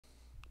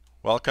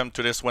Welcome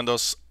to this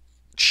Windows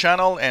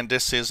channel, and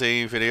this is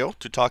a video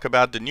to talk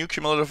about the new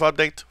cumulative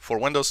update for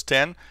Windows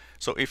 10.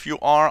 So if you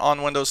are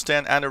on Windows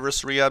 10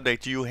 anniversary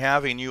update, you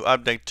have a new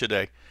update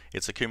today.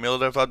 It's a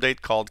cumulative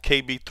update called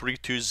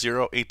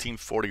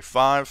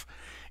KB3201845.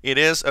 It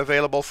is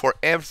available for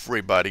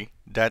everybody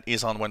that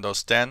is on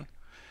Windows 10.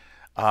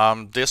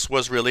 This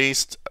was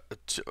released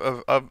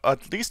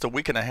at least a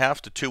week and a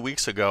half to 2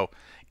 weeks ago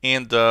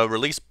in the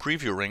release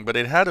preview ring, but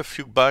it had a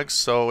few bugs,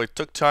 so it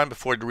took time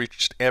before it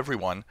reached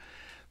everyone.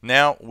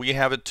 Now we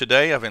have it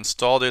today. I've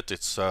installed it.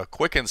 It's a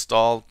quick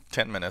install,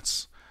 10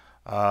 minutes.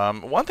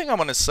 One thing I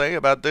want to say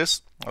about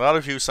this, a lot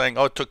of you saying,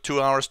 oh, it took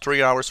 2 hours,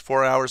 3 hours,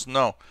 4 hours.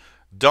 No,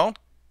 don't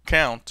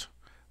count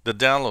the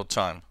download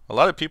time. A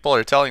lot of people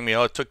are telling me,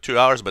 oh, it took 2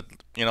 hours, but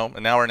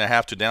an hour and a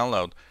half to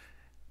download.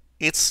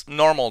 It's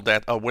normal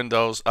that a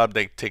Windows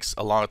update takes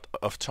a lot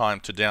of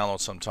time to download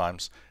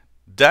sometimes.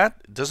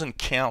 That doesn't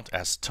count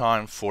as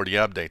time for the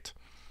update.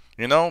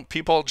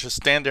 People just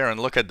stand there and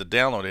look at the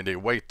download and they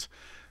wait.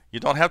 You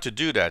don't have to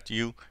do that.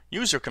 You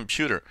use your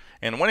computer,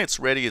 and when it's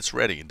ready, it's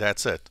ready.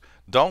 That's it.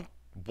 Don't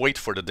wait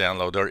for the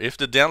download. Or if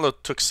the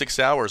download took 6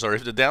 hours, or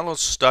if the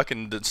download's stuck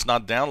and it's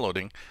not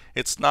downloading,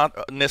 it's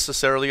not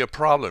necessarily a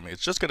problem.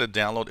 It's just going to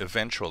download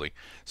eventually.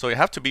 So you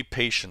have to be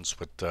patient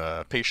with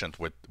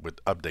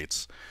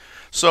updates.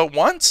 So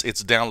once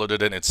it's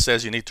downloaded and it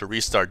says you need to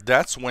restart,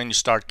 that's when you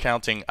start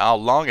counting how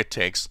long it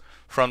takes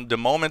from the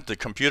moment the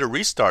computer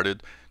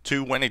restarted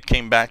to when it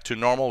came back to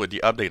normal with the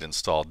update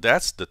installed.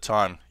 That's the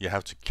time you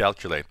have to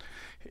calculate.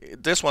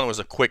 This one was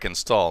a quick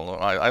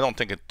install. I don't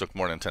think it took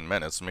more than 10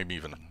 minutes, maybe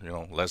even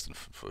less than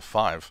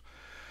 5.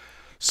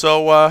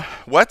 So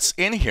what's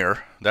in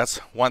here? That's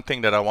one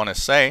thing that I want to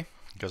say,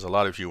 because a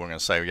lot of you were going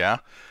to say, yeah.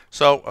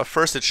 So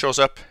first, it shows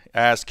up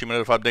as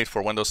cumulative update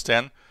for Windows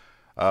 10.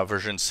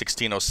 Version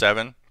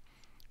 1607,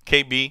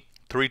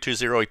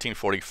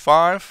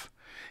 KB3201845.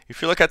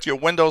 If you look at your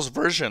Windows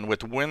version with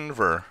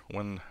WinVer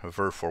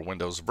for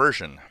Windows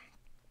version,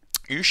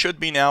 you should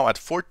be now at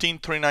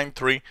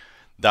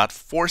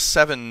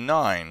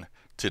 14393.479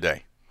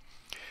 today.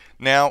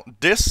 Now,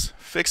 this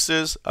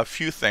fixes a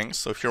few things.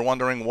 So if you're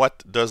wondering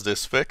what does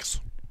this fix,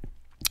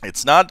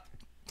 it's not,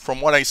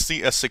 from what I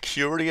see, a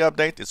security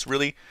update. It's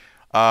really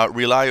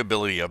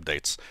reliability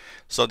updates.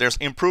 So there's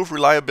improved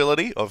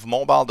reliability of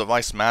mobile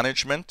device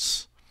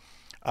management.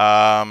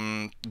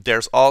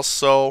 There's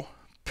also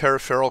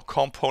peripheral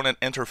component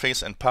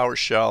interface and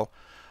PowerShell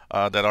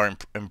that are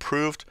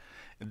improved.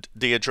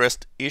 They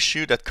addressed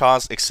issue that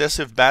caused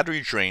excessive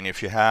battery drain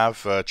if you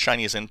have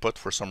Chinese input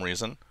for some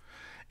reason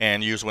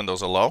and use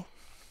Windows Hello.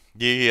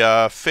 They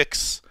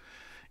fix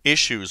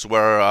issues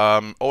where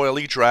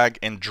OLE drag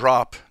and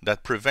drop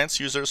that prevents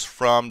users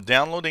from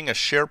downloading a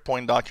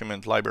SharePoint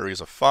document library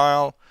as a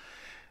file,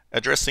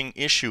 addressing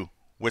issue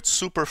with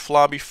super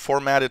floppy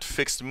formatted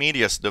fixed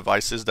media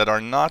devices that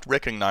are not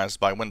recognized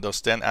by Windows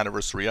 10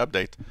 anniversary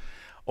update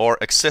or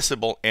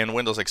accessible in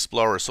Windows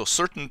Explorer. So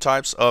certain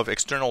types of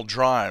external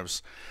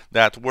drives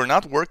that were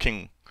not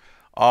working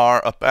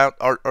are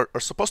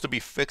supposed to be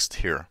fixed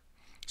here.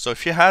 So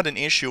if you had an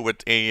issue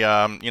with a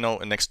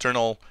an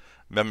external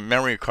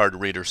memory card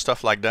reader,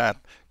 stuff like that,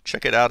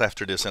 check it out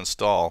after this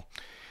install.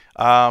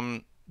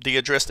 They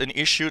addressed an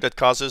issue that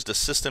causes the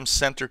System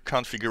Center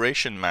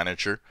Configuration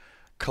Manager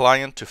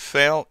client to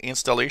fail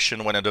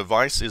installation when a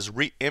device is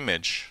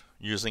re-imaged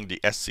using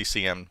the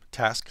SCCM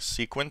task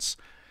sequence.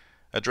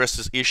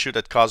 Addresses issue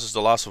that causes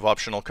the loss of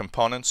optional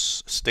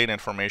components, state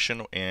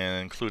information,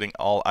 including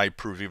all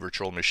iProV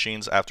virtual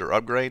machines after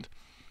upgrade.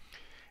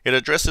 It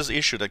addresses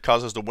issue that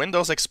causes the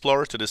Windows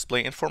Explorer to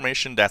display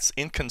information that's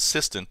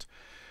inconsistent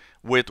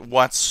with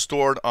what's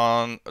stored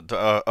on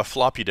a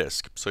floppy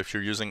disk. So if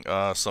you're using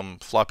some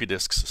floppy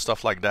disks,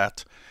 stuff like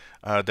that,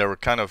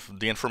 the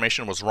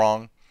information was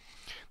wrong.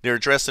 They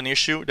addressed an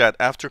issue that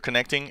after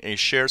connecting a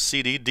shared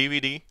CD,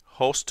 DVD,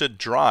 hosted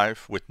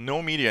drive with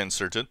no media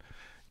inserted,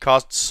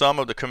 caused some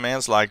of the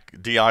commands like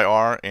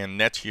dir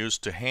and netuse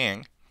to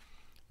hang.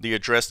 They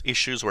addressed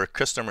issues where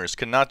customers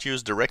cannot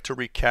use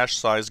directory cache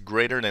size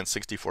greater than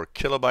 64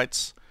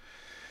 kilobytes.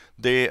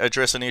 They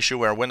address an issue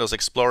where Windows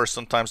Explorer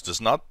sometimes does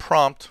not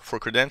prompt for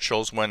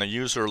credentials when a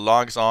user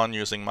logs on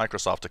using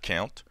Microsoft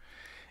account.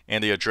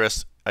 And they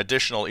address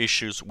additional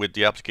issues with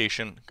the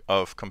application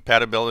of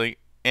compatibility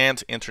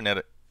and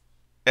Internet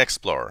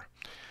Explorer.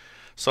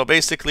 So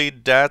basically,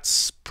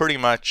 that's pretty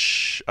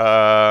much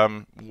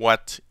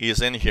what is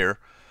in here.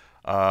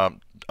 A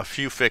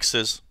few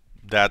fixes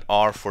that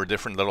are for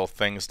different little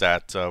things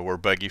that were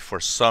buggy for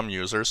some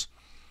users.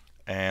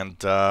 And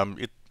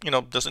it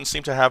doesn't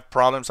seem to have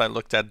problems. I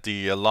looked at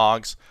the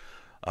logs.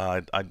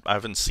 I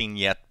haven't seen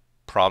yet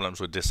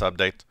problems with this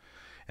update.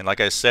 And like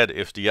I said,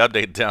 if the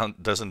update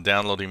doesn't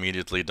download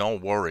immediately,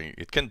 don't worry.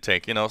 It can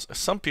take,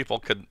 some people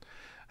could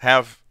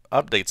have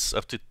updates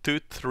up to 2,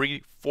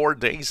 3, 4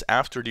 days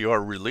after they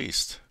are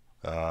released.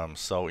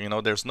 So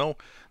there's no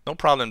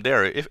problem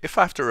there. If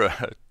after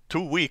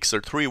 2 weeks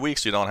or 3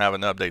 weeks you don't have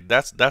an update,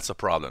 that's a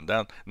problem.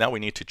 Now we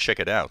need to check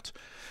it out.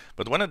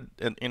 But when an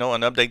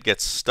update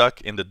gets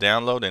stuck in the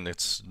download and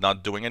it's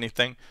not doing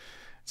anything,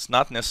 it's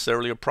not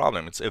necessarily a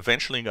problem. It's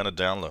eventually going to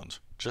download.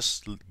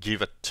 Just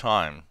give it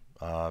time,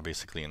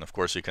 basically. And of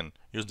course, you can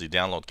use the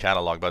download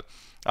catalog, but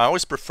I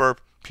always prefer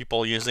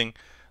people using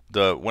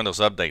the Windows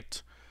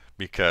Update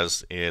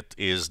because it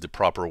is the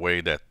proper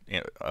way that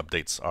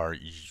updates are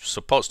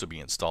supposed to be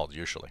installed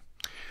usually.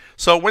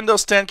 So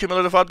Windows 10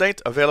 Cumulative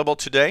Update available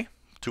today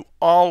to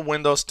all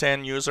Windows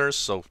 10 users.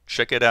 So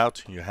check it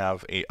out. You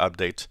have a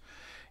update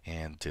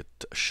and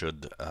it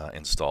should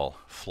install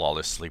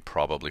flawlessly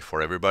probably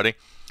for everybody.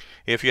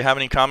 If you have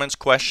any comments,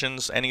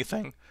 questions,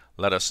 anything,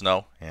 let us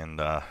know.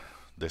 And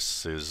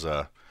this is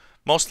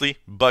mostly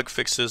bug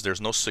fixes.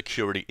 There's no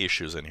security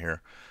issues in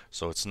here.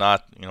 So it's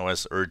not,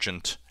 as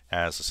urgent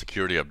as a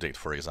security update,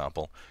 for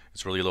example.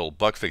 It's really little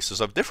bug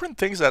fixes of different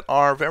things that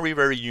are very,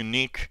 very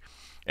unique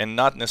and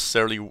not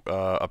necessarily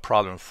a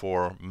problem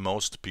for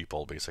most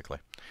people, basically.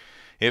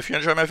 If you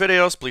enjoy my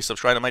videos, please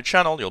subscribe to my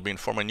channel. You'll be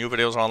informed when new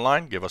videos are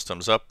online. Give us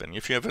thumbs up. And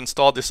if you have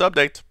installed this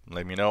update,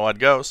 let me know how it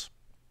goes.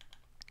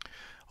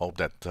 Hope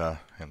that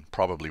and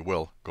probably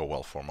will go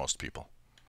well for most people.